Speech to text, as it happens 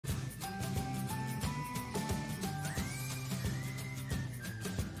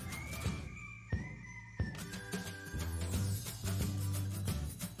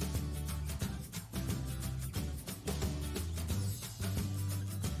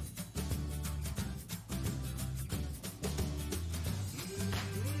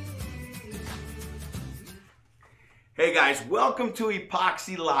Hey guys, welcome to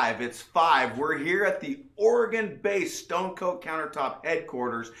Epoxy Live. It's 5. We're here at the Oregon-based Stone Coat Countertop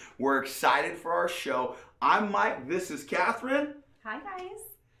headquarters. We're excited for our show. I'm Mike, this is Catherine. Hi guys.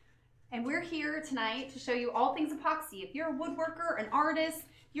 And we're here tonight to show you all things epoxy. If you're a woodworker, an artist,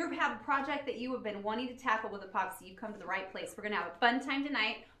 you have a project that you have been wanting to tackle with epoxy, you've come to the right place. We're gonna have a fun time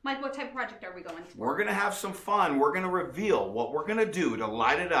tonight. Mike, what type of project are we going for? We're gonna have some fun. We're gonna reveal what we're gonna do to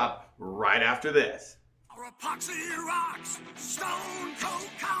light it up right after this. Our epoxy rocks, Stone Coat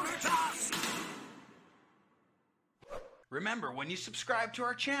Countertops. Remember, when you subscribe to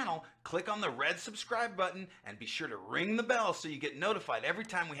our channel, click on the red subscribe button and be sure to ring the bell so you get notified every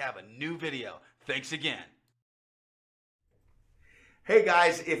time we have a new video. Thanks again. Hey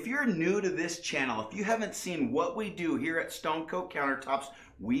guys, if you're new to this channel, if you haven't seen what we do here at Stone Coat Countertops,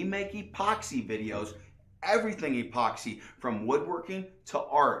 we make epoxy videos, everything epoxy, from woodworking to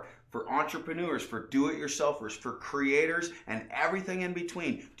art, for entrepreneurs, for do-it-yourselfers, for creators, and everything in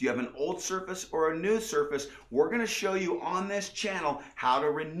between. Do you have an old surface or a new surface? We're gonna show you on this channel how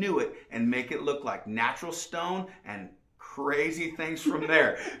to renew it and make it look like natural stone and crazy things from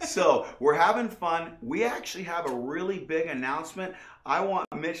there. So we're having fun. We actually have a really big announcement. I want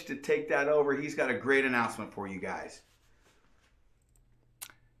Mitch to take that over. He's got a great announcement for you guys.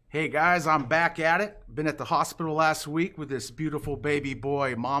 Hey guys, I'm back at it. Been at the hospital last week with this beautiful baby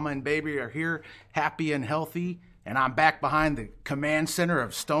boy. Mama and baby are here, happy and healthy. And I'm back behind the command center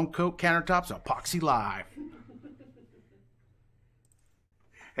of Stone Coat Countertops Epoxy Live.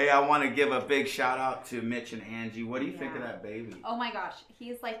 Hey, I want to give a big shout out to Mitch and Angie. What do you think of that baby? Oh my gosh,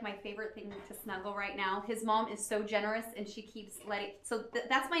 he's like my favorite thing to snuggle right now. His mom is so generous and she keeps letting, so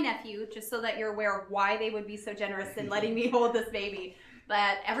that's my nephew, just so that you're aware of why they would be so generous in letting me hold this baby.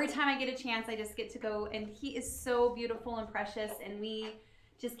 But every time I get a chance, I just get to go, and he is so beautiful and precious, and we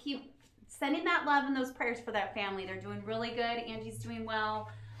just keep sending that love and those prayers for that family. They're doing really good. Angie's doing well,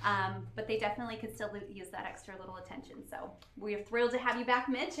 but they definitely could still use that extra little attention. So we're thrilled to have you back,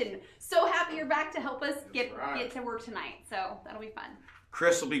 Mitch, and so happy you're back to help us get to work tonight. So that'll be fun.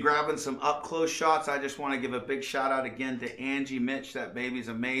 Chris will be grabbing some up-close shots. I just want to give a big shout out again to Angie, Mitch. That baby's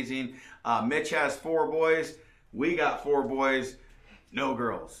amazing. Mitch has 4 boys. We got 4 boys. No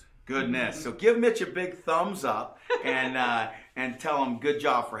girls. Goodness. So give Mitch a big thumbs up and tell him good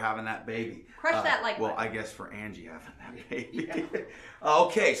job for having that baby. Crush that like Well, button. I guess for Angie having that baby. Yeah.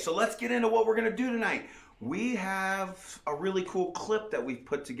 Okay, so let's get into what we're going to do tonight. We have a really cool clip that we've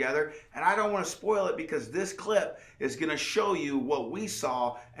put together, and I don't want to spoil it because this clip is going to show you what we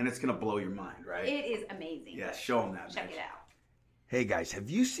saw, and it's going to blow your mind, right? It is amazing. Yeah, show them that. Check Mitch. it out. Hey guys, have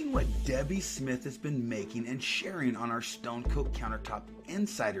you seen what Debbie Smith has been making and sharing on our Stone Coat Countertop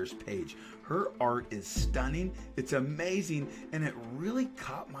Insiders page? Her art is stunning, it's amazing, and it really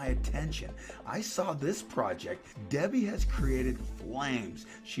caught my attention. I saw this project. Debbie has created flames.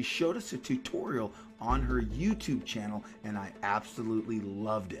 She showed us a tutorial on her YouTube channel, and I absolutely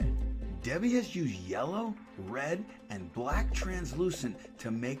loved it. Debbie has used yellow, red, and black translucent to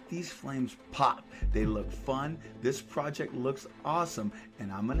make these flames pop. They look fun. This project looks awesome,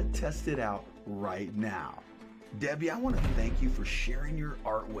 and I'm going to test it out right now. Debbie, I want to thank you for sharing your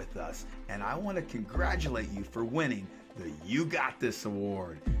art with us, and I want to congratulate you for winning the You Got This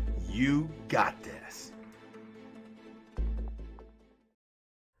award. You got this.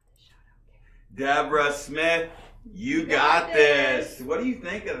 Deborah Smith, you got this. What do you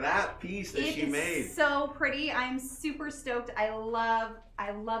think of that piece that she made? It's so pretty. I'm super stoked. I love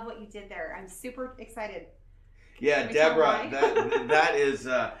what you did there. I'm super excited. Yeah, Deborah, that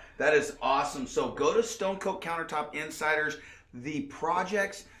is awesome. So go to Stone Coat Countertop Insiders. The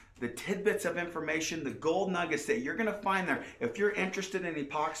projects, the tidbits of information, the gold nuggets that you're going to find there. If you're interested in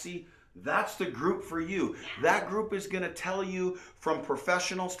epoxy, that's the group for you. That group is going to tell you from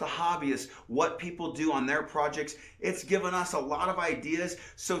professionals to hobbyists what people do on their projects. It's given us a lot of ideas.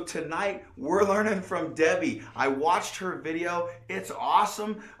 So tonight we're learning from Debbie. I watched her video. It's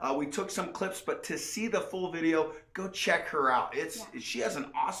awesome. We took some clips, but to see the full video, go check her out. She has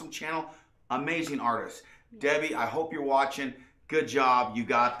an awesome channel, amazing artist. Debbie, I hope you're watching. Good job. You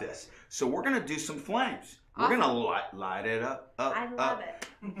got this. So we're going to do some flames. We're gonna light it up. I love it.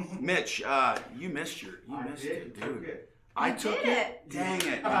 Mitch, you missed it, dude. I took it. Dang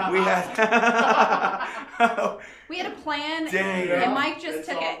it. We had a plan, Dang it. and Mike just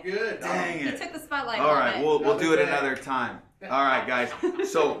took it. Good. Dang He it. took the spotlight. All right, we'll do it Another another time. All right, guys.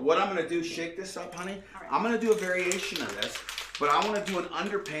 So what I'm gonna do, shake this up, honey. All right. I'm gonna do a variation of this, but I want to do an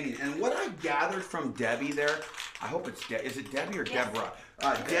underpainting. And what I gathered from Debbie there, I hope it's is it Debbie or Yes. Deborah?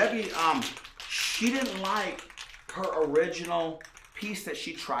 Debbie, she didn't like her original piece that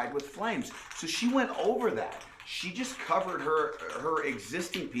she tried with flames. So she went over that. she just covered her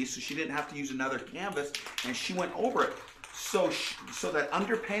existing piece, so she didn't have to use another canvas, and she went over it. So that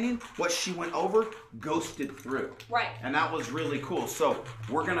underpainting, what she went over, ghosted through. Right. And that was really cool. So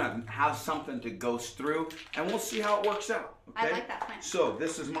we're gonna have something to ghost through, and we'll see how it works out. Okay? I like that plan. So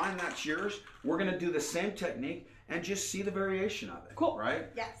this is mine, that's yours. We're gonna do the same technique and just see the variation of it. Cool. Right?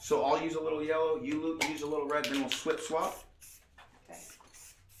 Yes. So I'll use a little yellow, you use a little red, then we'll swap. Okay.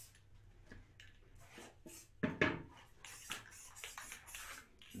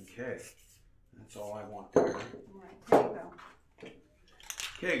 Okay. That's all I want there. All right, there you go.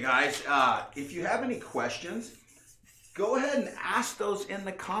 Okay, guys, if you have any questions, go ahead and ask those in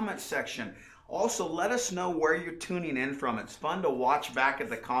the comments section. Also, let us know where you're tuning in from. It's fun to watch back at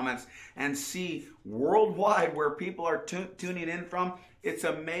the comments and see worldwide where people are tuning in from. It's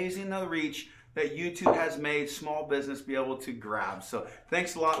amazing the reach that YouTube has made small business be able to grab. So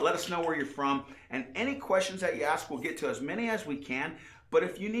thanks a lot. Let us know where you're from. And any questions that you ask, we'll get to as many as we can. But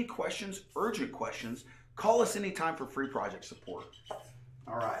if you need questions, urgent questions, call us anytime for free project support.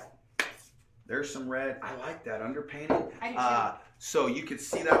 All right. There's some red. I like that underpainting. I do too. So you could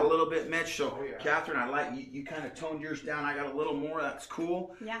see that a little bit, Mitch. So, Catherine, I like you kind of toned yours down. I got a little more. That's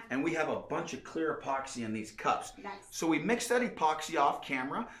cool. Yeah. And we have a bunch of clear epoxy in these cups. Nice. So we mixed that epoxy off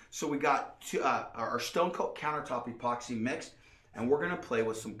camera. So we got our Stone Coat Countertop epoxy mixed, and we're going to play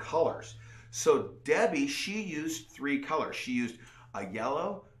with some colors. So Debbie, she used 3 colors. She used a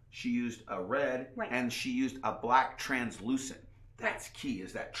yellow, she used a red, and she used a black translucent. That's key,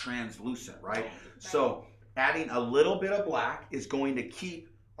 is that translucent, right? So adding a little bit of black is going to keep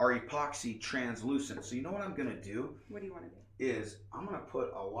our epoxy translucent. So you know what I'm gonna do? What do you want to do? Is I'm gonna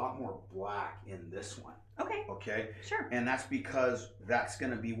put a lot more black in this one. Okay. Okay? Sure. And that's because that's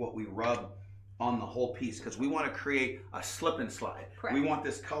gonna be what we rub on the whole piece, because we want to create a slip and slide. Correct. We want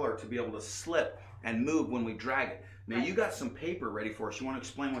this color to be able to slip and move when we drag it. Now you got some paper ready for us. You want to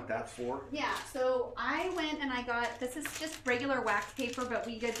explain what that's for? Yeah, so I went and I got, this is just regular wax paper, but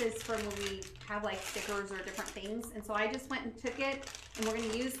we get this from when we have like stickers or different things. And so I just went and took it, and we're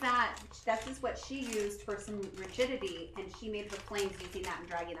going to use that. That's just what she used for some rigidity, and she made her flames using that and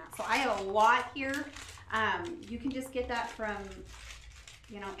dragging that. So I have a lot here. You can just get that from,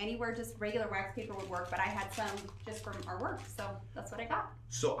 you know, anywhere. Just regular wax paper would work, but I had some just from our work, so that's what I got.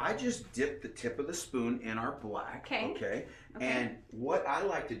 So I just dipped the tip of the spoon in our black. Okay. And what I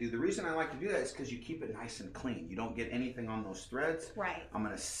like to do, the reason I like to do that is because you keep it nice and clean. You don't get anything on those threads. Right. I'm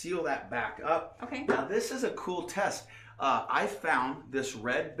going to seal that back up. Okay. Now this is a cool test. I found this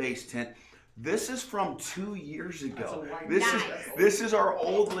red base tint. This is from 2 years ago. This is our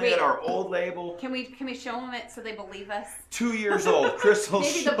old lid, our old label. Can we show them it so they believe us? 2 years old. Crystal.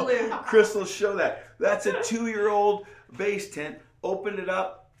 Maybe the blue. Crystal, show that. That's a 2-year-old base tint. Opened it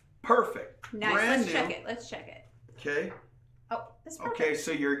up. Perfect. Nice. Brand Let's new. check it. Let's check it. Okay. Oh, that's perfect. Okay,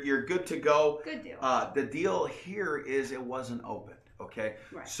 so you're good to go. Good deal. The deal here is it wasn't opened. Okay.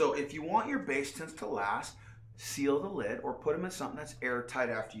 Right. So if you want your base tints to last, seal the lid or put them in something that's airtight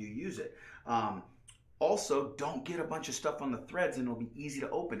after you use it. Also, don't get a bunch of stuff on the threads and it'll be easy to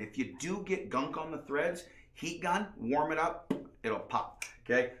open. If you do get gunk on the threads, heat gun, warm it up, it'll pop.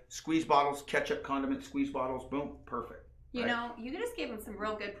 Okay. Squeeze bottles, ketchup, condiment, squeeze bottles, boom, perfect. You know, you just gave them some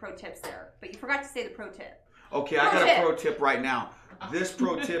real good pro tips there, but you forgot to say the pro tip. Okay, I got a pro tip right now. This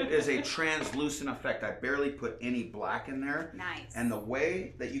pro tip is a translucent effect. I barely put any black in there. Nice. And the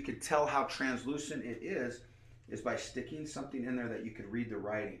way that you could tell how translucent it is by sticking something in there that you could read the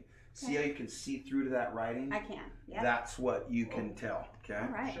writing. See how you can see through to that writing? I can. Yeah. That's what you can tell. Okay.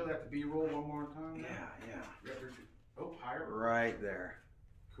 All right. Show that to B-roll one more time. Yeah. Oh, higher. Right there.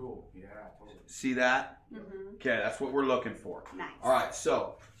 Cool. Yeah. Totally. See that? Mm-hmm. Okay, that's what we're looking for. Nice. All right,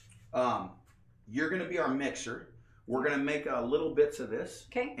 so you're going to be our mixer. We're going to make little bits of this.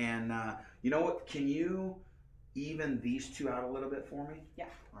 Okay. And you know what? Can you even these two out a little bit for me? Yeah.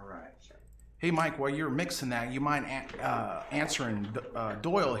 All right. Sure. Hey, Mike, while you're mixing that, you mind answering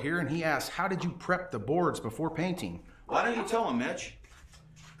Doyle here? And he asked, how did you prep the boards before painting? Why don't you tell him, Mitch?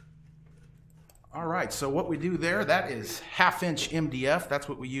 All right, so what we do there, that is 1/2-inch MDF. That's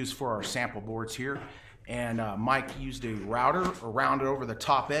what we use for our sample boards here. And Mike used a router around it over the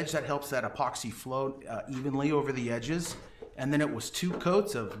top edge. That helps that epoxy flow evenly over the edges. And then it was 2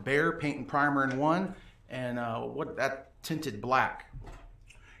 coats of Behr paint and primer in one, and that tinted black.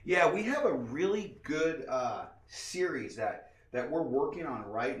 Yeah, we have a really good series that we're working on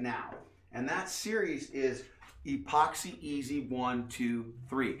right now. And that series is Epoxy Easy 1, 2,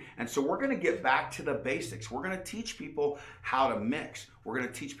 3. And so we're going to get back to the basics. We're going to teach people how to mix. We're going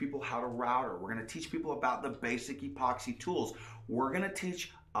to teach people how to router. We're going to teach people about the basic epoxy tools. We're going to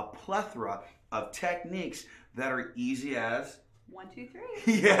teach a plethora of techniques that are easy as 1, 2,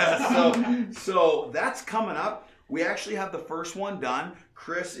 3. yeah. So that's coming up. We actually have the first one done.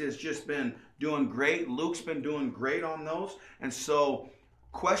 Chris has just been doing great. Luke's been doing great on those. And so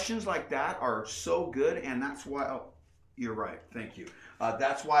questions like that are so good, and that's why, oh, you're right, thank you.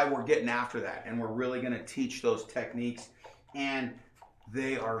 That's why we're getting after that, and we're really going to teach those techniques. And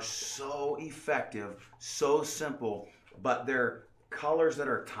they are so effective, so simple, but they're colors that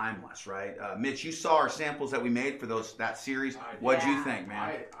are timeless, right? Mitch, you saw our samples that we made for that series. What'd you think,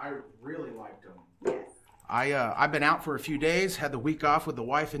 man? I really liked them. Yes. I've been out for a few days, had the week off with the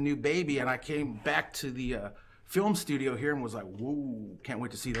wife and new baby, and I came back to the film studio here and was like, whoa, can't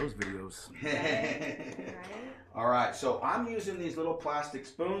wait to see those videos. Right. All right, so I'm using these little plastic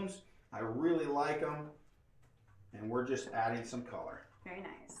spoons. I really like them, and we're just adding some color. Very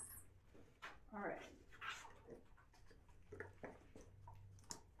nice. All right.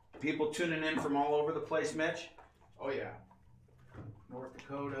 People tuning in from all over the place, Mitch. Oh yeah, North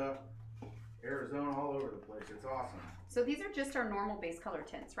Dakota, Arizona, all over the place. It's awesome. So these are just our normal base color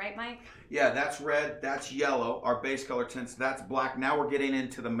tints, right, Mike? Yeah, that's red, that's yellow, our base color tints, that's black. Now we're getting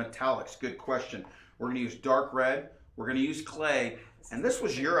into the metallics. Good question. We're going to use dark red, we're going to use clay, and this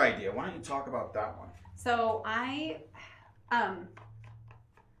was your idea. Why don't you talk about that one? So I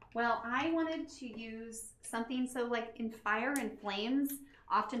wanted to use something, so like in fire and flames,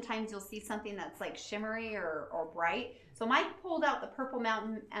 oftentimes you'll see something that's like shimmery or bright. So Mike pulled out the Purple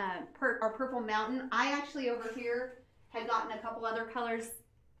Mountain, Purple Mountain. I actually over here had gotten a couple other colors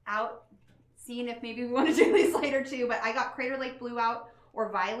out, seeing if maybe we want to do these later too, but I got Crater Lake Blue out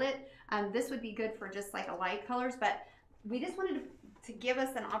or Violet. This would be good for just like a light colors, but we just wanted to give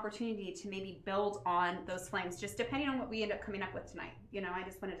us an opportunity to maybe build on those flames, just depending on what we end up coming up with tonight. You know, I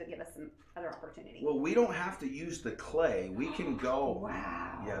just wanted to give us some other opportunity. Well, we don't have to use the clay. We can go.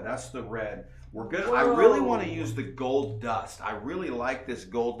 Wow. Yeah, that's the red. We're good. Whoa. I really want to use the gold dust. I really like this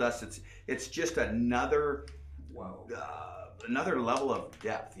gold dust. It's just another another level of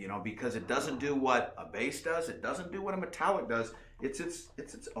depth, you know, because it doesn't do what a base does. It doesn't do what a metallic does. It's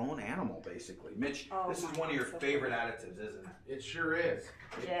its own animal, basically. Mitch, this is one of your favorite additives, isn't it? It sure is.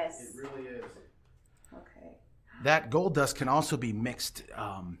 Yes. It really is. Okay. That gold dust can also be mixed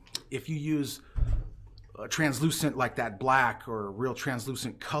if you use a translucent like that black or a real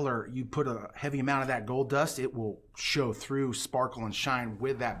translucent color. You put a heavy amount of that gold dust, it will show through, sparkle, and shine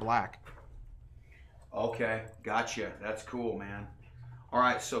with that black. Okay, gotcha. That's cool, man. All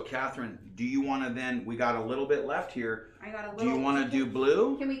right, so Catherine, do you want to then? We got a little bit left here. I got a little. Do you want to do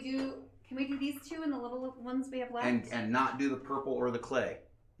blue? Can we do these two and the little ones we have left? And not do the purple or the clay?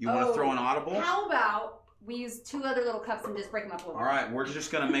 You want to throw an audible? How about we use 2 other little cups and just break them up a little All right, we're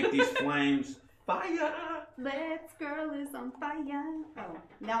just gonna make these flames fire. Let's girl is on fire. Oh,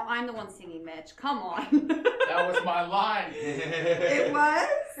 now I'm the one singing, Mitch. Come on. That was my line. It was?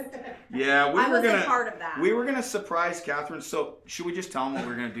 Yeah, I wasn't part of that. We were gonna surprise Catherine. So should we just tell them what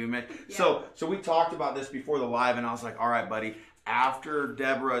we're gonna do, Mitch? Yeah. So we talked about this before the live, and I was like, all right, buddy. After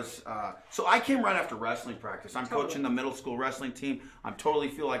Deborah's, so I came right after wrestling practice. I'm coaching the middle school wrestling team. I totally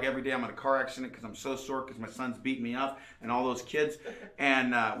feel like every day I'm in a car accident because I'm so sore because my son's beating me up and all those kids.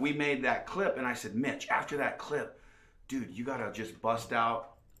 And we made that clip, and I said, Mitch, after that clip, dude, you gotta just bust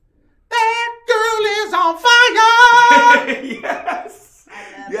out. That girl is on fire. Yes,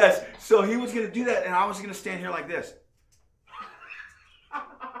 yes. So he was gonna do that, and I was gonna stand here like this.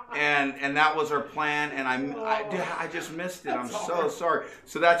 And that was our plan, and I just missed it. I'm so sorry.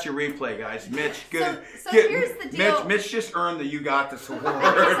 So that's your replay, guys. Mitch, good. So here's the deal. Mitch just earned the You Got This award.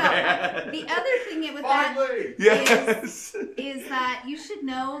 The other thing with that is that you should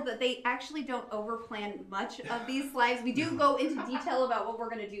know that they actually don't overplan much of these lives. We do go into detail about what we're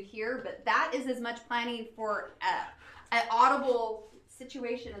going to do here, but that is as much planning for an audible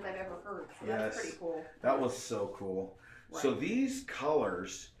situation as I've ever heard. So that's pretty cool. That was so cool. Right. So these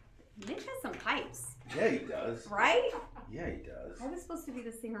colors. Mitch has some pipes. Yeah, he does. Right? Yeah, he does. I was supposed to be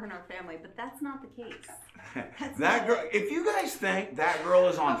the singer in our family, but that's not the case. That girl. If you guys think that girl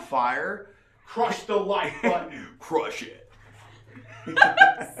is on fire, crush the like button. Crush it.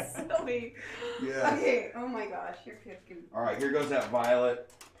 Silly. Yeah. Okay. Oh my gosh. You're kicking. All right. Here goes that violet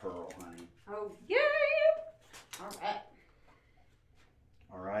pearl, honey. Oh yay! All right.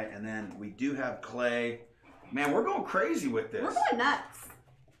 All right, and then we do have clay. Man, we're going crazy with this. We're going nuts.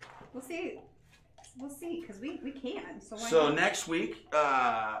 We'll see. We'll see, because we can. So next week,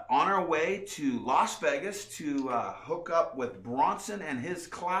 on our way to Las Vegas to hook up with Bronson and his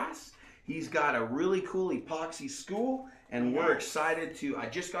class. He's got a really cool epoxy school, and we're excited to. I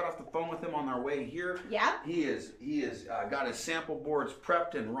just got off the phone with him on our way here. Yeah. He is got his sample boards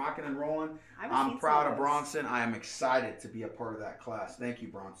prepped and rocking and rolling. I've I'm seen proud some of those. Bronson. I am excited to be a part of that class. Thank you,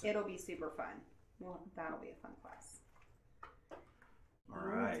 Bronson. It'll be super fun. Well, that'll be a fun class. All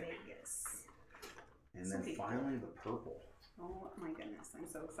right. Vegas. And So then beautiful. finally the purple. Oh my goodness, I'm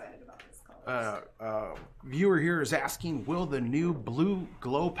so excited about this color. Viewer here is asking, will the new blue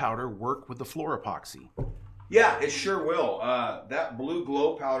glow powder work with the floor epoxy? Yeah, it sure will. That blue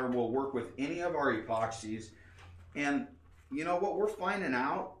glow powder will work with any of our epoxies. And you know what we're finding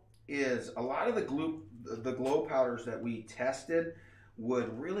out is a lot of the glow powders that we tested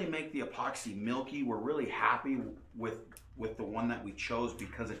would really make the epoxy milky. We're really happy with the one that we chose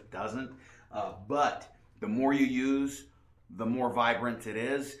because it doesn't. But the more you use, the more vibrant it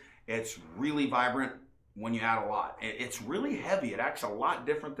is. It's really vibrant when you add a lot. It's really heavy. It acts a lot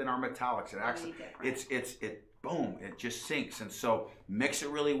different than our metallics. It acts, boom, it just sinks. And so mix it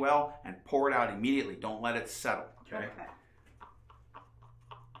really well and pour it out immediately. Don't let it settle, okay?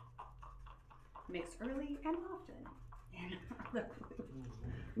 Mix early and often.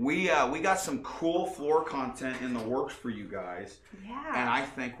 We got some cool floor content in the works for you guys. Yeah. And I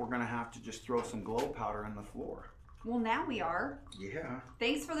think we're gonna have to just throw some glow powder in the floor. Well, now we are. Yeah.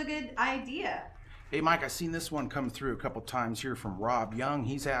 Thanks for the good idea. Hey, Mike, I've seen this one come through a couple times here from Rob Young.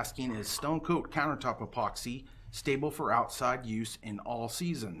 He's asking, is Stone Coat countertop epoxy stable for outside use in all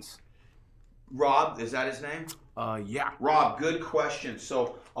seasons? Rob, is that his name? Yeah. Rob, good question.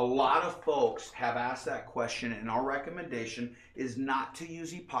 So a lot of folks have asked that question, and our recommendation is not to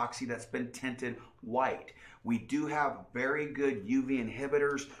use epoxy that's been tinted white. We do have very good UV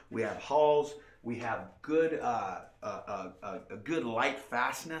inhibitors. We have hulls. We have good a good light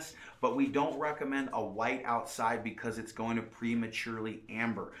fastness, but we don't recommend a white outside because it's going to prematurely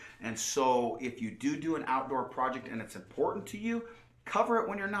amber. And so if you do an outdoor project and it's important to you, cover it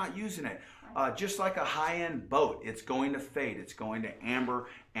when you're not using it. Just like a high-end boat, it's going to fade, it's going to amber,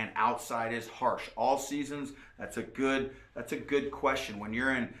 and outside is harsh. All seasons, that's a good question. When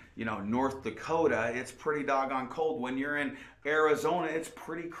you're in, North Dakota, it's pretty doggone cold. When you're in Arizona, it's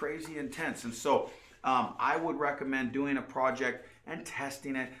pretty crazy intense. And so I would recommend doing a project and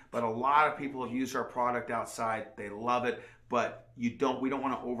testing it, but a lot of people have used our product outside. They love it, but we don't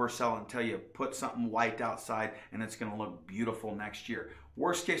want to oversell it until you put something white outside and it's going to look beautiful next year.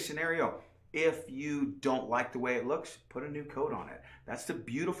 Worst case scenario, if you don't like the way it looks, put a new coat on it. That's the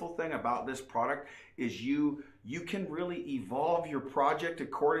beautiful thing about this product is you can really evolve your project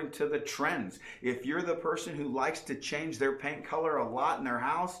according to the trends. If you're the person who likes to change their paint color a lot in their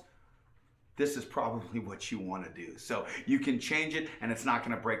house, this is probably what you want to do. So you can change it and it's not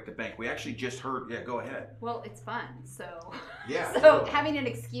going to break the bank. We actually just heard, yeah, go ahead. Well, it's fun, so yeah. So having an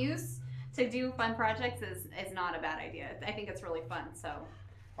excuse to do fun projects is not a bad idea. I think it's really fun, so.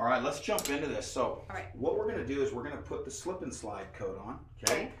 All right, let's jump into this. So all right. What we're going to do is we're going to put the slip and slide coat on,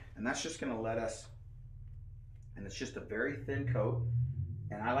 okay? And that's just going to let us, and it's just a very thin coat.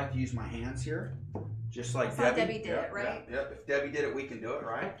 And I like to use my hands here, just like Debbie did it, right? Yep. If Debbie did it, we can do it,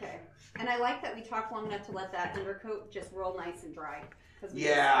 right? Okay. And I like that we talked long enough to let that undercoat just roll nice and dry.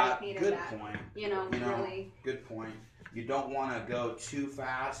 Yeah, good point. Really. Good point. You don't want to go too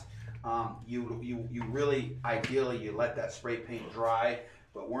fast. You really, ideally, you let that spray paint dry.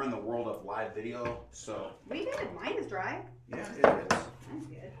 But we're in the world of live video, so. We did. Mine is dry. Yeah, it is. That's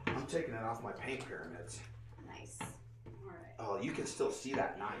good. I'm taking it off my paint pyramids. Nice. All right. Oh, you can still see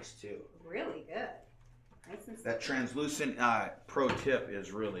that nice too. Really good. Nice and that translucent pro tip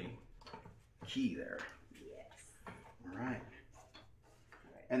is really key there. Yes. All right.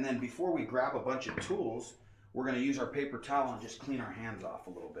 And then before we grab a bunch of tools, we're going to use our paper towel and just clean our hands off a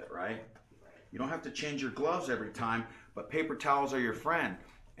little bit, right? You don't have to change your gloves every time, but paper towels are your friend.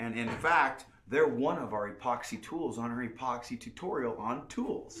 And in fact, they're one of our epoxy tools on our epoxy tutorial on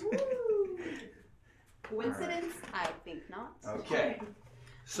tools. Coincidence? Right. I think not. Okay.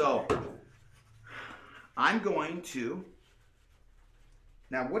 So I'm going to,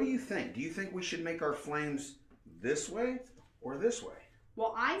 now what do you think? Do you think we should make our flames this way or this way?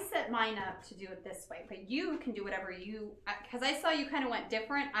 Well, I set mine up to do it this way, but you can do whatever you, because I saw you kind of went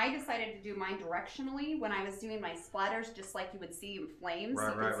different. I decided to do mine directionally when I was doing my splatters, just like you would see in flames.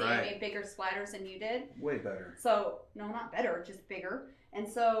 Right, you can see I made bigger splatters than you did. Way better. So, no, not better, just bigger. And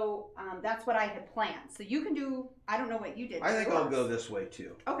so that's what I had planned. So you can do, I don't know what you did. I think I'll go this way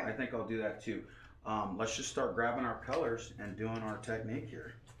too. Okay. I think I'll do that too. Let's just start grabbing our colors and doing our technique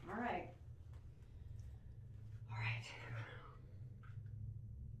here. All right. All right.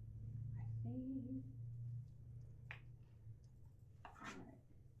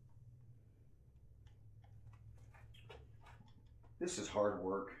 This is hard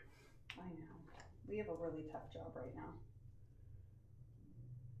work. I know. We have a really tough job right now.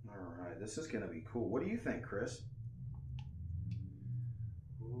 All right, this is going to be cool. What do you think, Chris?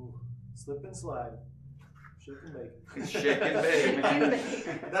 Ooh, slip and slide. Shake and bake. Shake and bake,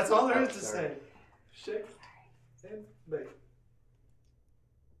 man. That's all there is to say. Shake and bake.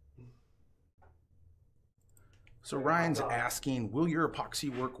 So Ryan's asking, will your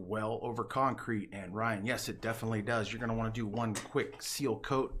epoxy work well over concrete? And Ryan, yes, it definitely does. You're going to want to do one quick seal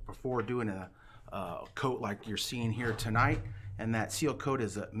coat before doing a coat like you're seeing here tonight. And that seal coat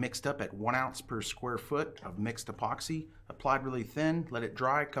is mixed up at 1 ounce per square foot of mixed epoxy, applied really thin, let it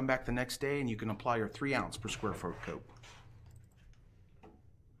dry, come back the next day, and you can apply your 3 ounce per square foot coat.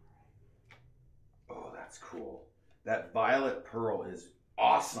 Oh, that's cool. That violet pearl is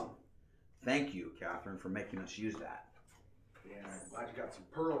awesome. Thank you, Catherine, for making us use that. Yeah, I'm glad you got some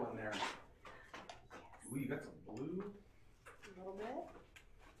pearl in there. Ooh, you got some blue? A little bit.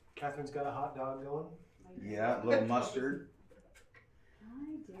 Catherine's got a hot dog going. Yeah, a little mustard.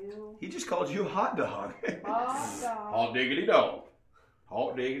 I do. He just called you a hot dog. Hot dog. Hot diggity dog.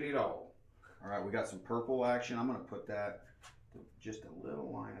 Hot diggity dog. All right, we got some purple action. I'm going to put that, just a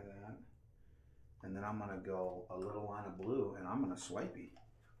little line of that. And then I'm going to go a little line of blue, and I'm going to swipey.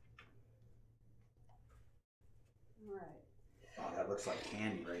 All right. Oh, that looks like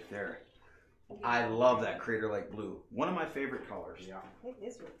candy right there. I love that Crater Lake blue. One of my favorite colors. Yeah. It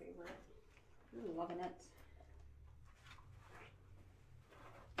is your favorite. Really loving it.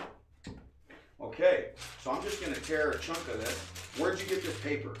 Okay, so I'm just going to tear a chunk of this. Where'd you get this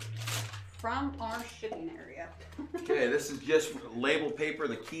paper? From our shipping area. Okay, this is just label paper.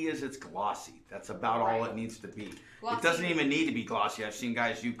 The key is it's glossy. That's about all it needs to be. Glossy. It doesn't even need to be glossy. I've seen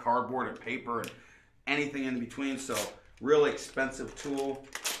guys do cardboard and paper and anything in between. So really expensive tool.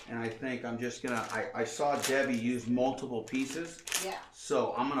 And I think I'm just gonna, I saw Debbie use multiple pieces. Yeah.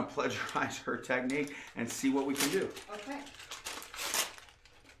 So I'm gonna plagiarize her technique and see what we can do. Okay.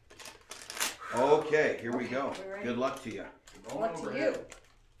 Okay, here we go. we're ready. Good luck to you. Luck to you.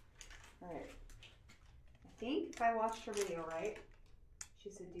 All right. I think if I watched her video right, she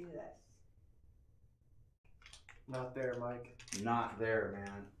said do this. Not there, Mike. Not there,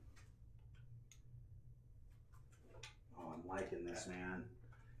 man. Oh, I'm liking this, man.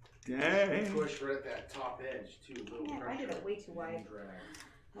 Dang. Push right at that top edge too. A little Yeah, I pressure. did it way too wide. And drag.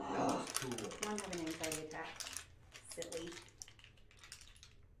 Oh, That's cool. I'm having an anxiety attack. Silly.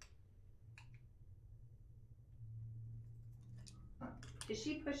 Did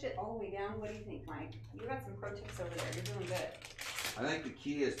she push it all the way down? What do you think, Mike? You got some pro tips over there. You're doing good. I think the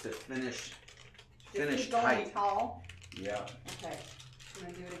key is to finish Just keep going tight. tall. Yeah. Okay. I'm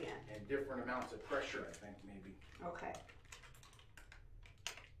gonna do it again. And different amounts of pressure, I think, maybe. Okay.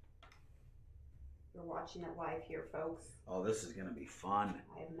 You're watching it live here, folks. Oh, this is gonna be fun.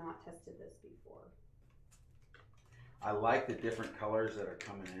 I have not tested this before. I like the different colors that are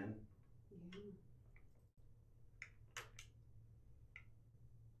coming in. Yeah.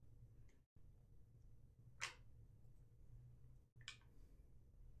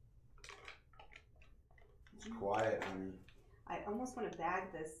 It's quiet, honey. I almost want to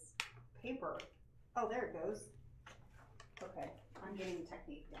bag this paper. Oh, there it goes. Okay, I'm getting the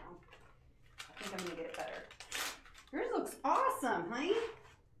technique down. I think I'm gonna get it better. Yours looks awesome, honey.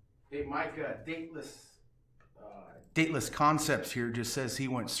 Hey, Mike, Dateless Concepts here just says he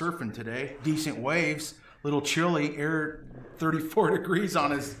went surfing today. Decent waves, little chilly, air 34 degrees on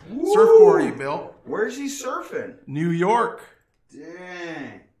his surfboard he built. Where's he surfing? New York.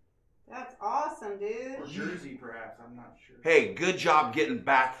 Dang. That's awesome, dude. Or Jersey, perhaps. I'm not sure. Hey, good job getting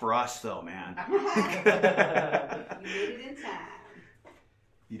back for us, though, man. You made it in time.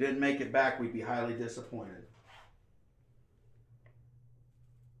 If you didn't make it back, we'd be highly disappointed.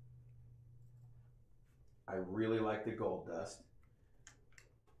 I really like the gold dust.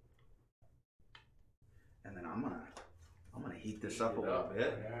 And then I'm gonna heat this up a little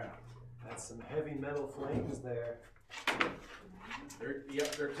bit. Yeah. That's some heavy metal flames there. They're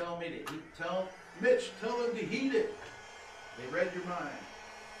telling me to heat. Mitch, tell them to heat it. They read your mind.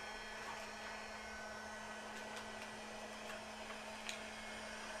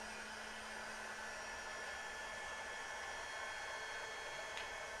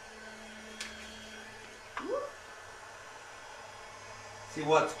 See,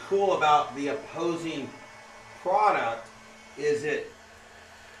 what's cool about the opposing product is it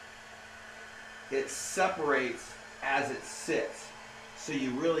separates as it sits. So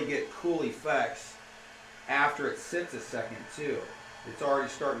you really get cool effects after it sits a second too. It's already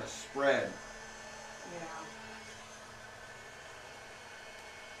starting to spread.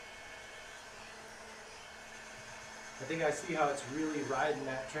 Yeah. I think I see how it's really riding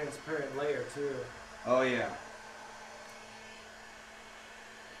that transparent layer too. Oh yeah.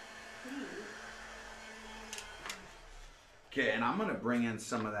 Okay, and I'm gonna bring in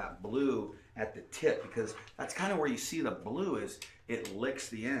some of that blue at the tip because that's kind of where you see the blue is it licks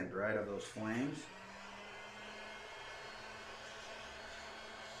the end, right, of those flames.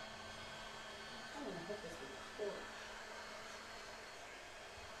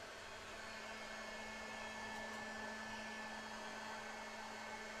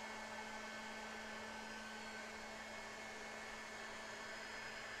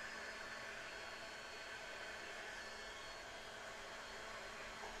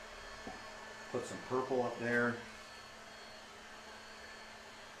 Put some purple up there.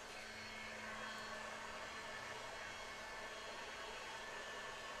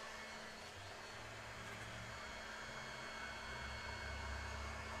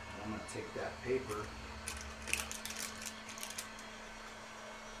 I'm going to take that paper.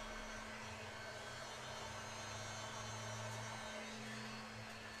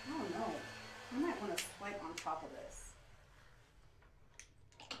 Oh no, I might want to swipe on top of this.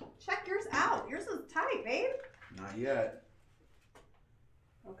 Check yours out. Yours is tight, babe. Not yet.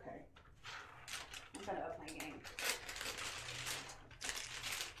 Okay. I gotta up my game.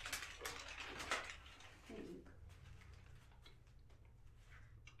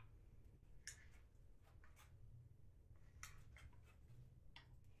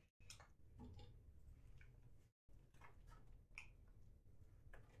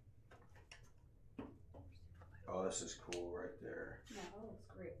 Oh, this is cool right there. Yeah, that looks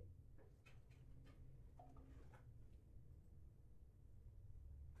great.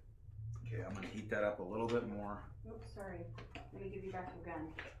 Okay, I'm going to heat that up a little bit more. Oops, sorry. Let me give you back your gun.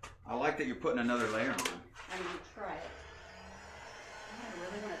 I like that you're putting another layer on. I'm gonna try it. I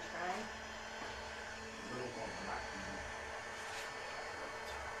really want to try.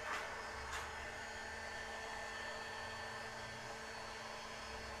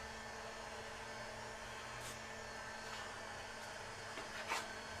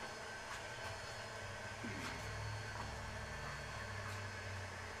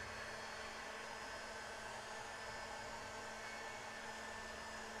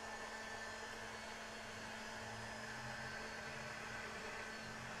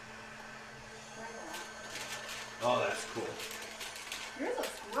 Oh, that's cool. Yours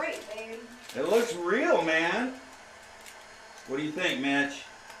looks great, babe. It looks real, man. What do you think, Mitch?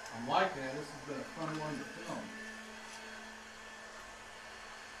 I'm liking it. This has been a fun one to film.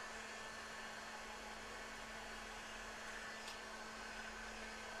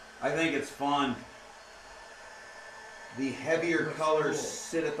 I think it's fun. The heavier colors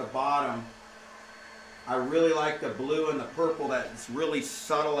sit at the bottom. I really like the blue and the purple that's really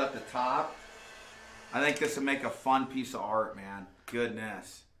subtle at the top. I think this would make a fun piece of art, man.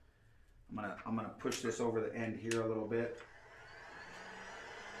 Goodness. I'm gonna push this over the end here a little bit.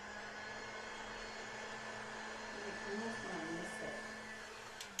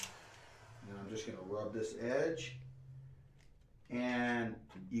 And I'm just gonna rub this edge. And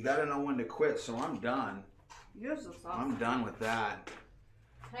you gotta know when to quit, so I'm done. Yours looks awesome. I'm done with that.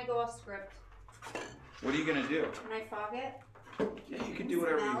 Can I go off script? What are you gonna do? Can I fog it? Yeah, you can do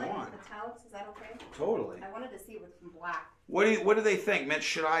whatever you want. Metallics, is that okay? Totally. I wanted to see what's from black. What do they think, Mitch?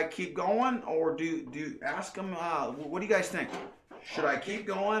 Should I keep going, or do ask them? What do you guys think? Should I keep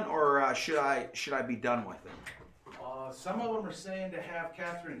going, or should I be done with it? Some of them are saying to have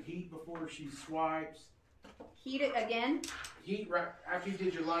Catherine heat before she swipes. Heat it again. Heat right after you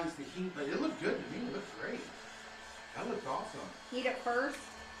did your lines to heat, but it looked good to me. It looked great. That looked awesome. Heat it first.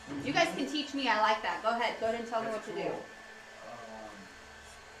 You guys can teach me. I like that. Go ahead and tell me what to do.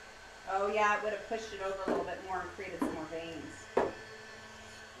 Oh yeah, it would have pushed it over a little bit more and created some more veins. I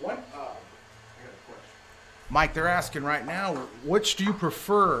got a question. Mike, they're asking right now, which do you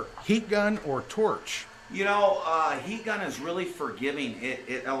prefer, heat gun or torch? You know, heat gun is really forgiving.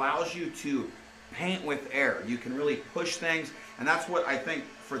 It allows you to paint with air. You can really push things, and that's what I think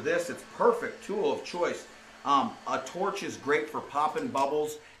for this. It's perfect tool of choice. A torch is great for popping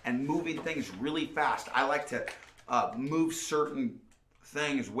bubbles and moving things really fast. I like to move certain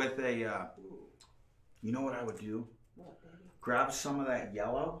things with a, you know what I would do? Grab some of that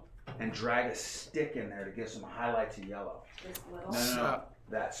yellow and drag a stick in there to get some highlights of yellow. This little. No,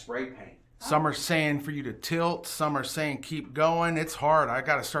 that spray paint. Some are saying for you to tilt, some are saying keep going. It's hard. I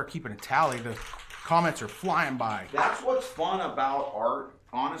got to start keeping a tally. The comments are flying by. That's what's fun about art,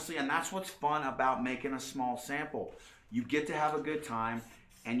 honestly, and that's what's fun about making a small sample. You get to have a good time,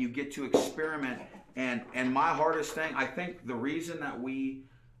 and you get to experiment. And my hardest thing, I think the reason that we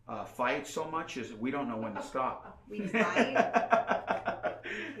fight so much is we don't know when to stop. We fight? Are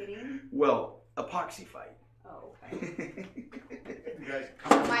you kidding? Well, epoxy fight. Oh, okay. You guys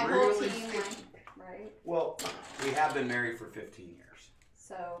My whole really team, stick- right? Well, we have been married for 15 years.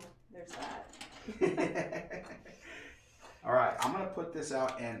 So there's that. All right, I'm gonna put this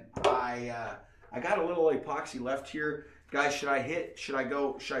out, and I got a little epoxy left here, guys. Should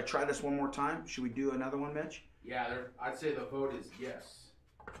I try this one more time? Should we do another one, Mitch? Yeah, I'd say the vote is yes.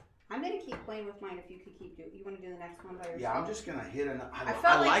 I'm gonna keep playing with mine. If you could keep doing, you want to do the next one by yourself? Yeah, I'm just gonna hit an. I felt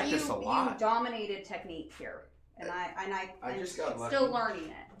I like like you, this a you lot. dominated technique here, and I'm just got lucky. still learning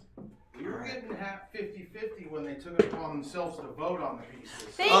it. You were getting half 50-50 when they took it upon themselves to vote on the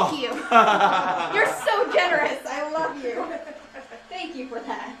pieces. Thank Oh. you. You're so generous. I love you. Thank you for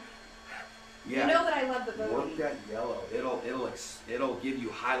that. Yeah. You know that I love the Work voting. that yellow. It'll give you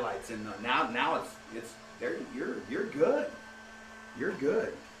highlights, and now it's there. You're good. You're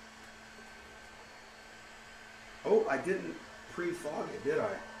good. Oh, I didn't pre-fog it, did I?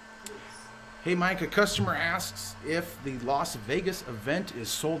 Hey, Mike, a customer asks if the Las Vegas event is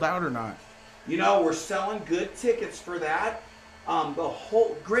sold out or not. You know, we're selling good tickets for that.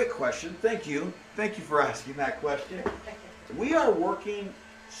 Great question. Thank you for asking that question. We are working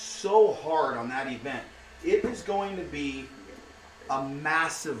so hard on that event. It is going to be a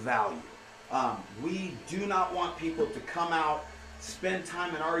massive value. We do not want people to come out, spend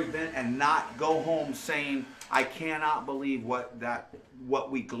time at our event, and not go home saying, I cannot believe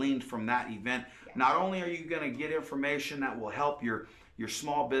what we gleaned from that event. Not only are you going to get information that will help your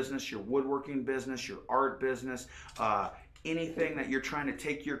small business, your woodworking business, your art business, anything that you're trying to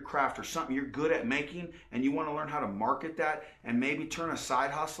take your craft or something you're good at making and you want to learn how to market that and maybe turn a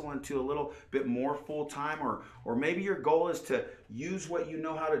side hustle into a little bit more full-time, or maybe your goal is to use what you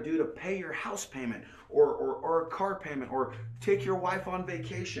know how to do to pay your house payment or a car payment or take your wife on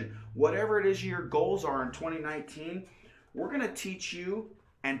vacation. Whatever it is your goals are in 2019, we're going to teach you,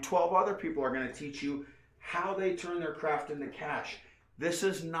 and 12 other people are going to teach you how they turn their craft into cash. This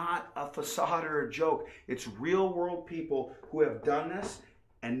is not a facade or a joke. It's real world people who have done this,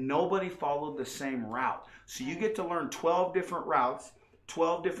 and nobody followed the same route. So you get to learn 12 different routes,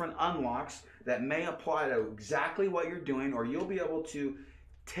 12 different unlocks that may apply to exactly what you're doing, or you'll be able to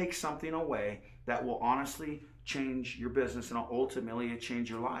take something away that will honestly change your business and ultimately change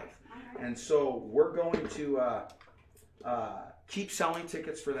your life. And so we're going to keep selling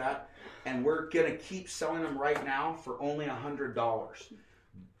tickets for that. And we're gonna keep selling them right now for only $100.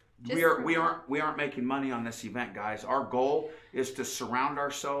 We aren't making money on this event, guys. Our goal is to surround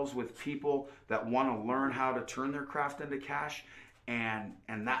ourselves with people that want to learn how to turn their craft into cash, and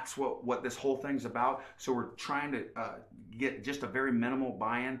that's what this whole thing's about. So we're trying to get just a very minimal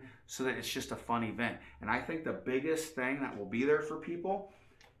buy-in so that it's just a fun event. And I think the biggest thing that will be there for people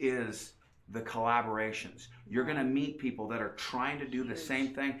is the collaborations. You're gonna meet people that are trying to do the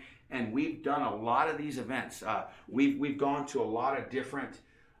same thing. And we've done a lot of these events. We've gone to a lot of different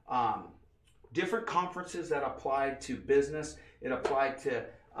conferences that applied to business. It applied to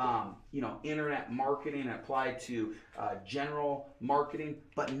internet marketing. It applied to general marketing,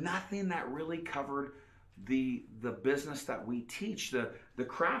 but nothing that really covered the business that we teach. The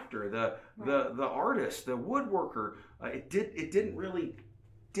crafter, the artist, the woodworker. It didn't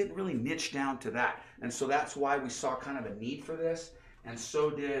really niche down to that, and so that's why we saw kind of a need for this. And so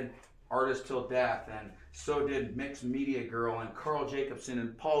did Artist Till Death, and so did Mixed Media Girl, and Carl Jacobson,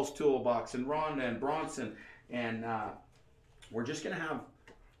 and Paul's Toolbox, and Rhonda, and Bronson. And we're just going to have,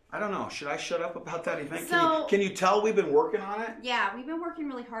 I don't know, should I shut up about that event? So, can you tell we've been working on it? Yeah, we've been working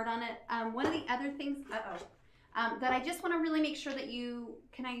really hard on it. One of the other things, that I just want to really make sure that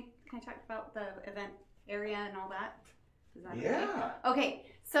can I talk about the event area and all that? Is that Yeah. Okay.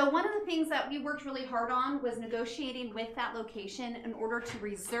 So one of the things that we worked really hard on was negotiating with that location in order to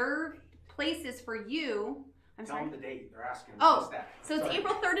reserve places for you. I'm Tell sorry. them the date. They're asking. Oh, What's that? so it's Sorry.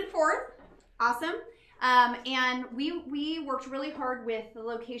 April 3rd and 4th. Awesome. And we worked really hard with the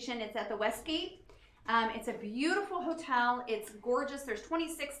location. It's at the Westgate. It's a beautiful hotel. It's gorgeous. There's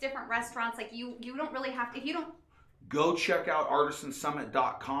 26 different restaurants. Like you don't really have to, if you don't. Go check out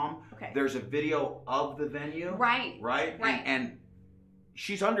artisansummit.com. Okay. There's a video of the venue. Right. Right? Right. And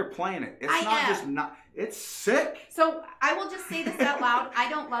she's underplaying it. It's I not am. just not, it's sick. So I will just say this out loud. I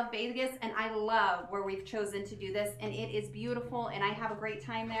don't love Vegas, and I love where we've chosen to do this, and it is beautiful, and I have a great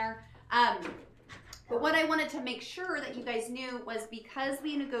time there. But what I wanted to make sure that you guys knew was because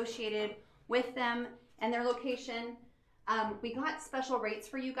we negotiated with them and their location, we got special rates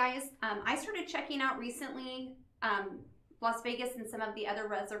for you guys. I started checking out recently Las Vegas and some of the other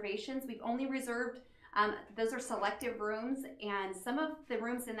reservations. We've only reserved Those are selective rooms, and some of the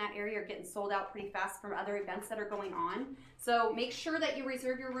rooms in that area are getting sold out pretty fast from other events that are going on. So make sure that you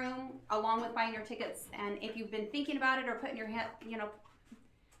reserve your room along with buying your tickets. And if you've been thinking about it or putting your head,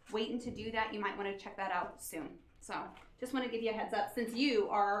 waiting to do that, you might want to check that out soon. So just want to give you a heads up since you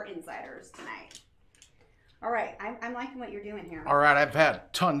are our insiders tonight. All right, I'm liking what you're doing here. All right, I've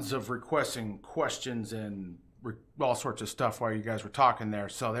had tons of requesting questions and all sorts of stuff while you guys were talking there.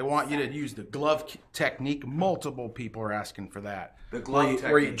 So they want you to use the glove technique. Multiple people are asking for that. The glove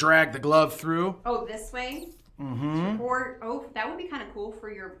technique. Where you drag the glove through. Oh, this way? Mm-hmm. Or, that would be kind of cool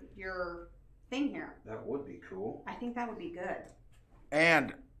for your thing here. That would be cool. I think that would be good.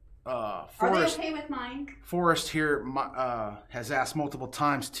 And are Forrest, they okay with mine? Forrest here has asked multiple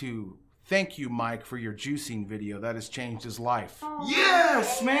times to thank you, Mike, for your juicing video. That has changed his life. Oh,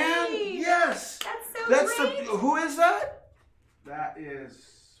 Yes, yay. man. Yes. That's so great. Who is that? That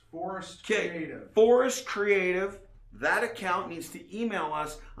is Forrest Okay, Creative. Forrest Creative. That account needs to email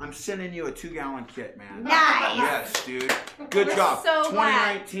us. I'm sending you a 2-gallon kit, man. Nice. Yes, dude. Good We're job. so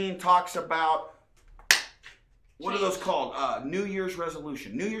glad. 2019 talks about, what are those called? New Year's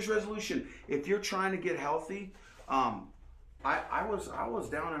resolution. New Year's resolution. If you're trying to get healthy, I was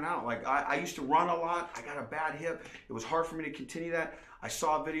down and out. Like I used to run a lot. I got a bad hip. It was hard for me to continue that. I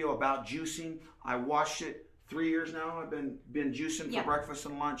saw a video about juicing. I watched it. 3 years now. I've been juicing for breakfast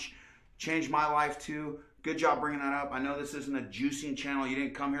and lunch. Changed my life too. Good job bringing that up. I know this isn't a juicing channel. You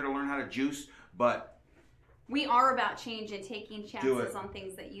didn't come here to learn how to juice, but we are about change and taking chances on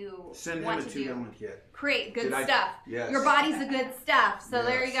things that you send want him a to do. 2-gallon kit. Create good stuff. Yes. Your body's the good stuff. So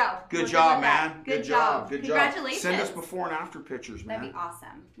there you go. Good We're job, with man. that. Good job. Good job. Congratulations. Send us before and after pictures, man. That'd be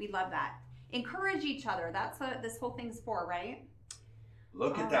awesome. We love that. Encourage each other. That's what this whole thing's for, right?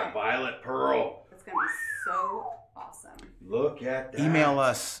 Look at that violet pearl. It's going to be so awesome. Look at that. Email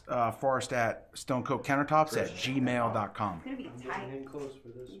us, Forrest at stonecoatcountertops@gmail.com. It's going to be I'm tight. getting in close for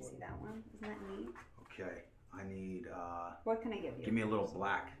this You see one. that one? Isn't that neat? Okay, I need, What can I give you? give me a little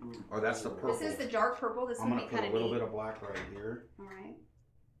black. Or that's the purple. This is the dark purple. This I'm would going be to put kind a of little neat. bit of black right here. All right.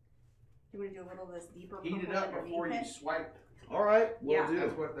 You want to do a little of this deeper purple Heat it up underneath before you it? swipe. All right, we'll Yeah. do.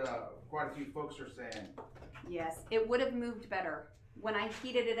 That's what quite a few folks are saying. Yes, it would have moved better. When I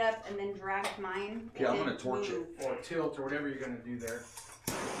heated it up and then dragged mine, Okay, I'm didn't gonna torch it. move. Or tilt or whatever you're going to do there.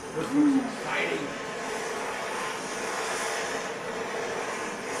 This looks exciting.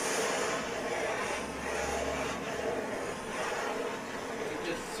 You can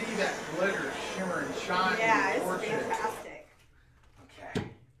just see that glitter shimmer and shine. Yeah, when you it's torch it. fantastic. Okay.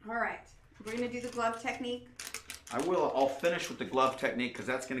 All right, we're gonna do the glove technique. I will. I'll finish with the glove technique because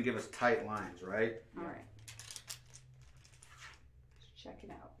that's going to give us tight lines, right? All right. Check it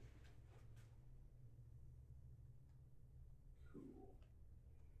out.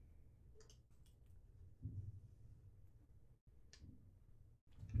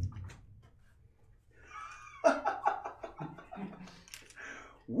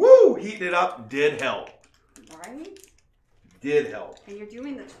 Woo! Heating it up did help. Right? Did help. And you're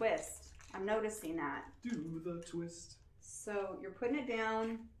doing the twist. I'm noticing that. Do the twist. So you're putting it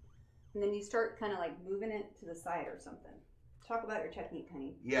down, and then you start kind of like moving it to the side or something. Talk about your technique,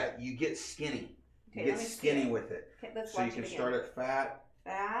 honey. Yeah, you get skinny. You Okay, get let me see skinny it. with it. Okay, let's So watch you can it again. start it fat.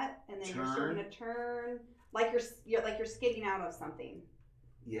 Fat, and then you're starting Turn. to turn like you're skidding out of something.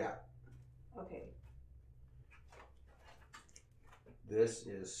 Yeah. Okay. This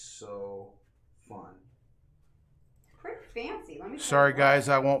is so fun. Pretty fancy. Let me. tell Sorry, you what. guys,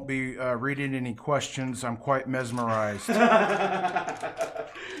 I won't be reading any questions. I'm quite mesmerized. Right.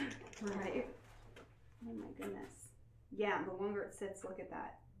 Oh my goodness. Yeah, the longer it sits, look at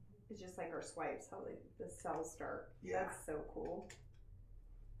that. It's just like our swipes, how the cells start. Yeah. That's so cool.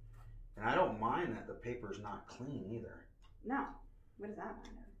 And I don't mind that the paper's not clean either. No. What does that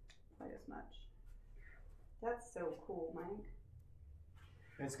matter? Quite as much. That's so cool, Mike.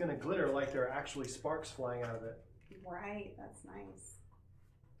 And it's gonna glitter like there are actually sparks flying out of it. Right. That's nice.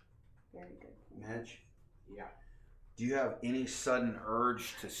 Very good. Mitch? Yeah. Do you have any sudden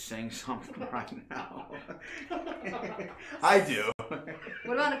urge to sing something right now? I do.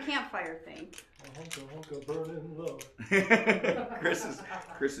 What about a campfire thing? Honka, honka, burning love. Chris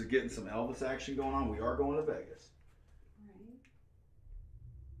is getting some Elvis action going on. We are going to Vegas. Right.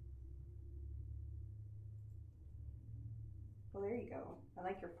 Well, there you go. I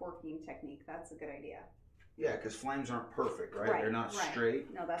like your forking technique. That's a good idea. Yeah, because flames aren't perfect, right? They're not right.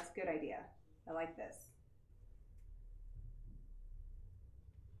 straight. No, that's a good idea. I like this.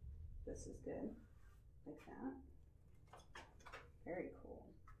 This is good. Like that. Very cool.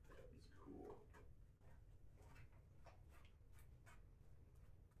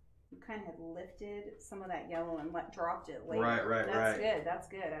 You kind of lifted some of that yellow and dropped it later. Right. That's good. That's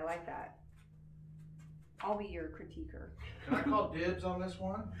good. I like that. I'll be your critiquer. Can I call dibs on this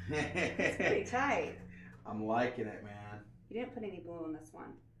one? It's pretty tight. I'm liking it, man. You didn't put any blue in this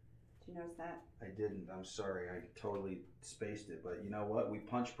one. Did you notice that? I didn't. I'm sorry. I totally spaced it. But you know what? We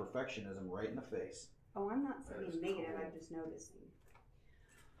punch perfectionism right in the face. Oh, I'm not saying negative. I'm just noticing.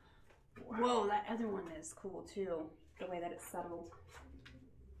 Wow. Whoa, that other one is cool too. The way that it's settled.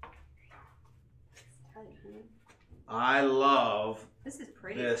 It's tight, huh? I love This is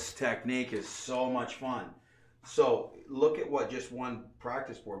pretty. this technique. Is so much fun. So look at what just one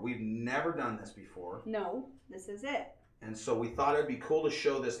practice board. We've never done this before. No, this is it. And so we thought it'd be cool to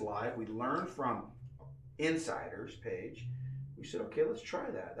show this live. We learned from Insider's page. We said, okay, let's try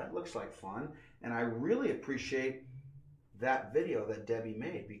that. That looks like fun. And I really appreciate that video that Debbie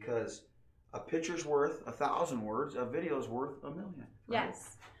made, because a picture's worth 1,000 words, a video's worth 1,000,000. Right?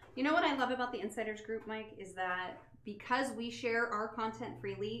 Yes. You know what I love about the Insiders group, Mike, is that because we share our content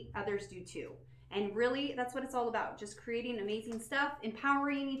freely, others do too. And really, that's what it's all about. Just creating amazing stuff,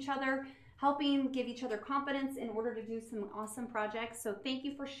 empowering each other, helping give each other confidence in order to do some awesome projects. So thank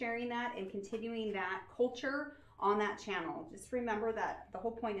you for sharing that and continuing that culture on that channel. Just remember that the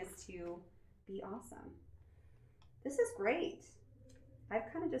whole point is to be awesome. This is great.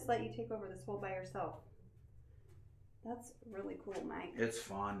 I've kind of just let you take over this whole by yourself. That's really cool, Mike. It's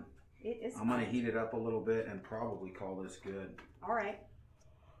fun. It is I'm going to heat it up a little bit and probably call this good. All right.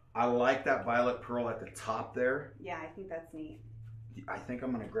 I like that violet pearl at the top there. Yeah, I think that's neat. I think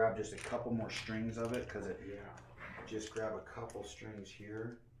I'm going to grab just a couple more strings of it, because just grab a couple strings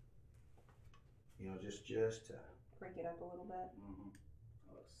here. You know, just to Break it up a little bit.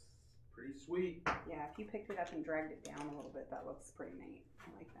 looks pretty sweet. Yeah, if you picked it up and dragged it down a little bit, that looks pretty neat.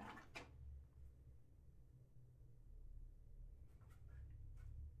 I like that.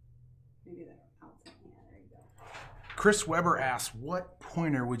 Maybe the outside. Yeah, there you go. Chris Weber asks, what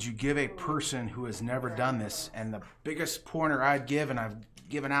pointer would you give a person who has never done this? And the biggest pointer I'd give, and I've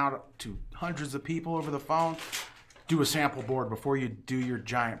given out to hundreds of people over the phone, do a sample board before you do your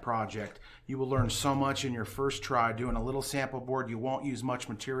giant project. You will learn so much in your first try doing a little sample board. You won't use much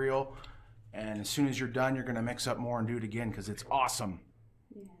material. And as soon as you're done, you're going to mix up more and do it again, because it's awesome.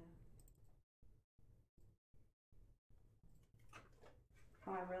 Yeah.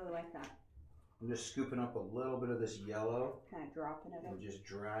 Oh, I really like that. I'm just scooping up a little bit of this yellow. Kind of dropping it up. I'm just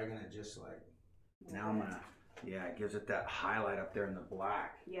dragging it just like, now I'm gonna, yeah, it gives it that highlight up there in the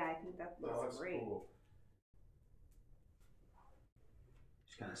black. Yeah, I think that looks great. Cool.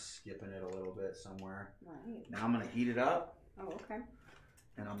 Just kind of skipping it a little bit somewhere. Right. Now I'm gonna heat it up, Oh, okay.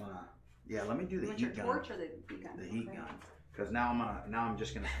 and I'm gonna, yeah, let me do the You want heat your gun. torch or the heat gun? The heat Okay. gun, because now I'm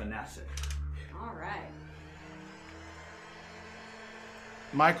just gonna finesse it. All right.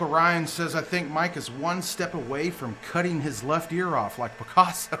 Michael Ryan says, I think Mike is one step away from cutting his left ear off like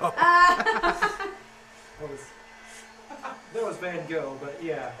Picasso. That was Van Gogh, but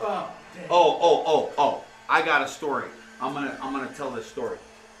yeah. Oh! I got a story. I'm gonna tell this story.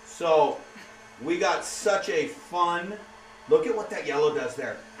 So, we got such a fun. Look at what that yellow does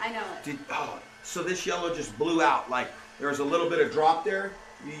there. I know it. So this yellow just blew out. Like there was a little bit of drop there.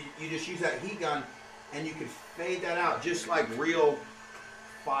 You just use that heat gun, and you can fade that out just like real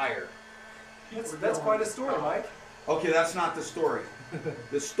fire. That's quite a story, Mike. Okay, that's not the story.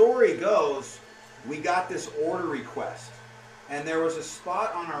 The story goes, we got this order request, and there was a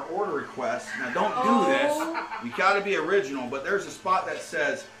spot on our order request. Now don't do this. You got to be original, but there's a spot that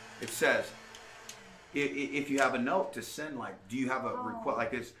says, if you have a note to send, like, do you have a request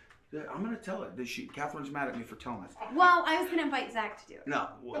like this? I'm gonna tell it. Catherine's mad at me for telling this. Well, I was going to invite Zach to do it. No,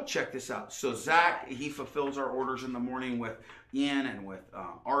 well, check this out. So Zach, he fulfills our orders in the morning with Ian and with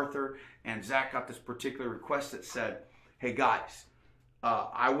Arthur, and Zach got this particular request that said, hey guys,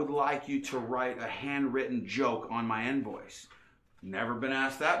 I would like you to write a handwritten joke on my invoice. Never been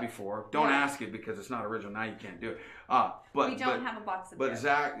asked that before. Don't ask it because it's not original. Now you can't do it. But We don't have a box of But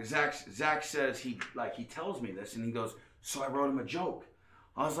beer. Zach says he tells me this, and he goes, so I wrote him a joke.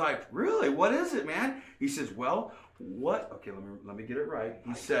 I was like, really? What is it, man? He says, well, what? Okay, let me get it right.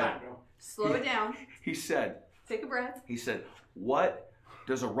 He said, Slow it down. He said, Take a breath. he said, what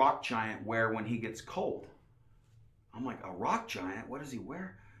does a rock giant wear when he gets cold? I'm like, a rock giant? What does he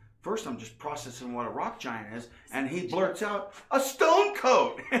wear? First, I'm just processing what a rock giant is, and he blurts out, a stone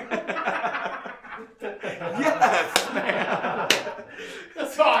coat. Yes, man.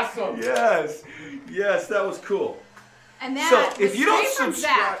 That's awesome. Yes, that was cool. And that So if you don't from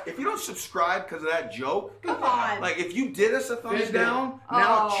Zach. subscribe because of that joke, Come on. like if you did us a thumbs down,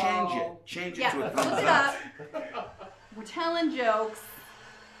 now change it to a thumbs Flip it up. up. We're telling jokes.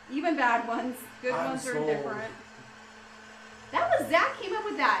 Even bad ones. Good ones are different. That was Zach came up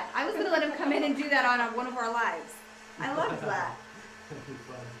with that. I was going to let him come in and do that on one of our lives. I loved that.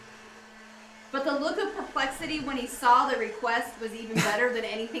 But the look of perplexity when he saw the request was even better than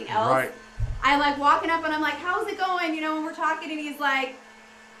anything else. Right. I'm like walking up and I'm like, how's it going? You know, when we're talking and he's like,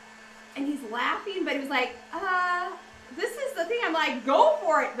 and he's laughing, but he was like, this is the thing. I'm like, go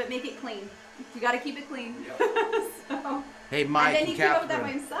for it, but make it clean. You got to keep it clean. Yep. So, hey, Mike and then he came up with that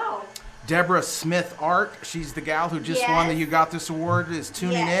by himself. Deborah Smith Art, she's the gal who just won the You Got This award, is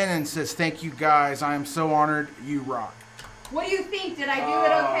tuning in and says, thank you guys. I am so honored. You rock. What do you think? Did I do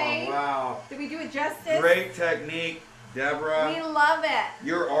it okay? Wow. Did we do it justice? Great technique, Deborah. We love it.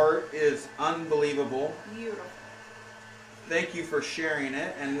 Your art is unbelievable. Beautiful. Thank you for sharing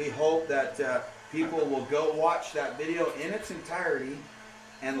it, and we hope that people will go watch that video in its entirety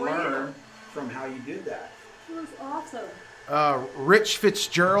and learn from how you did that. It was awesome. Rich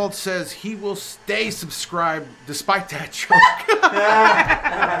Fitzgerald says he will stay subscribed despite that joke.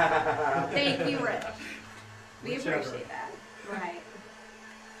 Thank you, Rich. We appreciate that. Right.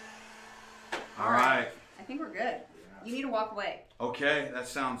 All right. I think we're good. You need to walk away. Okay, that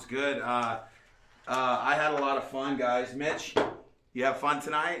sounds good. I had a lot of fun, guys. Mitch, you have fun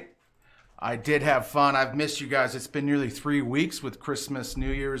tonight? I did have fun. I've missed you guys. It's been nearly 3 weeks with Christmas,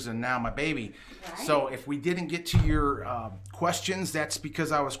 New Year's, and now my baby. Right. So if we didn't get to your questions, that's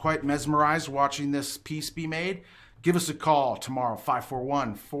because I was quite mesmerized watching this piece be made. Give us a call tomorrow,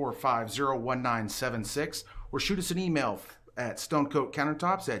 541-450-1976, or shoot us an email at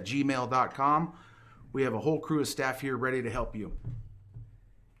stonecoatcountertops@gmail.com. We have a whole crew of staff here ready to help you.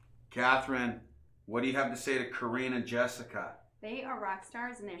 Catherine, what do you have to say to Corinne and Jessica? They are rock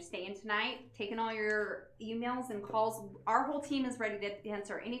stars and they're staying tonight, taking all your emails and calls. Our whole team is ready to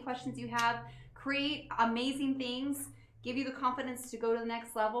answer any questions you have, create amazing things, give you the confidence to go to the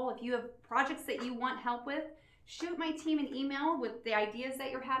next level. If you have projects that you want help with, shoot my team an email with the ideas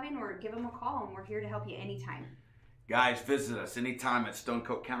that you're having or give them a call and we're here to help you anytime. Guys, visit us anytime at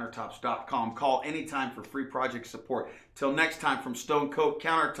stonecoatcountertops.com. Call anytime for free project support. Till next time from Stone Coat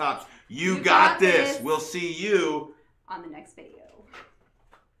Countertops, you got this. We'll see you on the next video.